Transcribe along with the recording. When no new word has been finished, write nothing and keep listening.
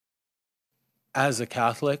As a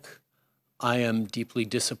Catholic, I am deeply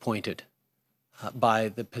disappointed by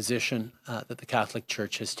the position that the Catholic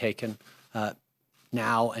Church has taken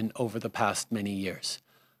now and over the past many years.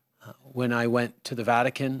 When I went to the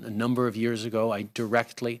Vatican a number of years ago, I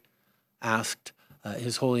directly asked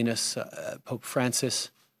His Holiness Pope Francis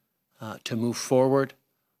to move forward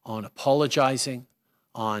on apologizing,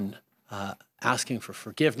 on asking for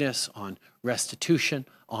forgiveness, on restitution,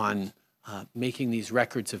 on making these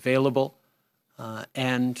records available.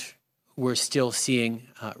 And we're still seeing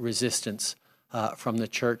resistance from the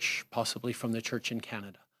Church, possibly from the Church in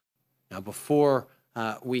Canada. Now, before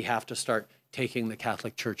we have to start taking the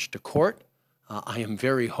Catholic Church to court, I am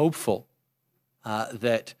very hopeful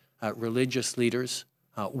that religious leaders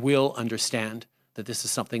will understand that this is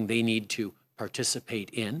something they need to participate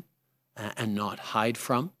in and not hide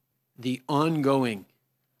from. The ongoing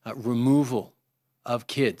removal of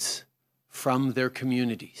kids from their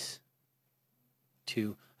communities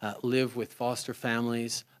to live with foster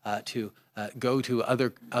families, to go to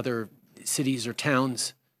other cities or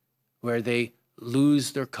towns where they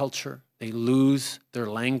lose their culture, they lose their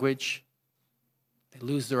language, they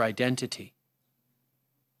lose their identity,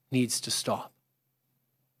 needs to stop.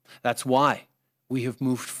 That's why we have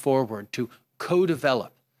moved forward to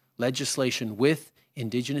co-develop legislation with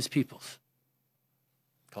Indigenous peoples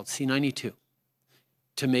called C-92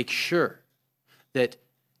 to make sure that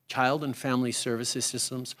child and family services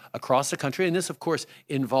systems across the country, and this of course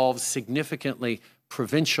involves significantly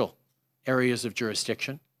provincial areas of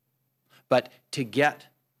jurisdiction, but to get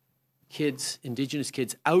kids, Indigenous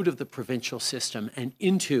kids, out of the provincial system and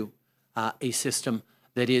into a system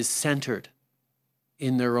that is centered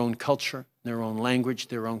in their own culture, their own language,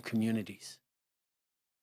 their own communities.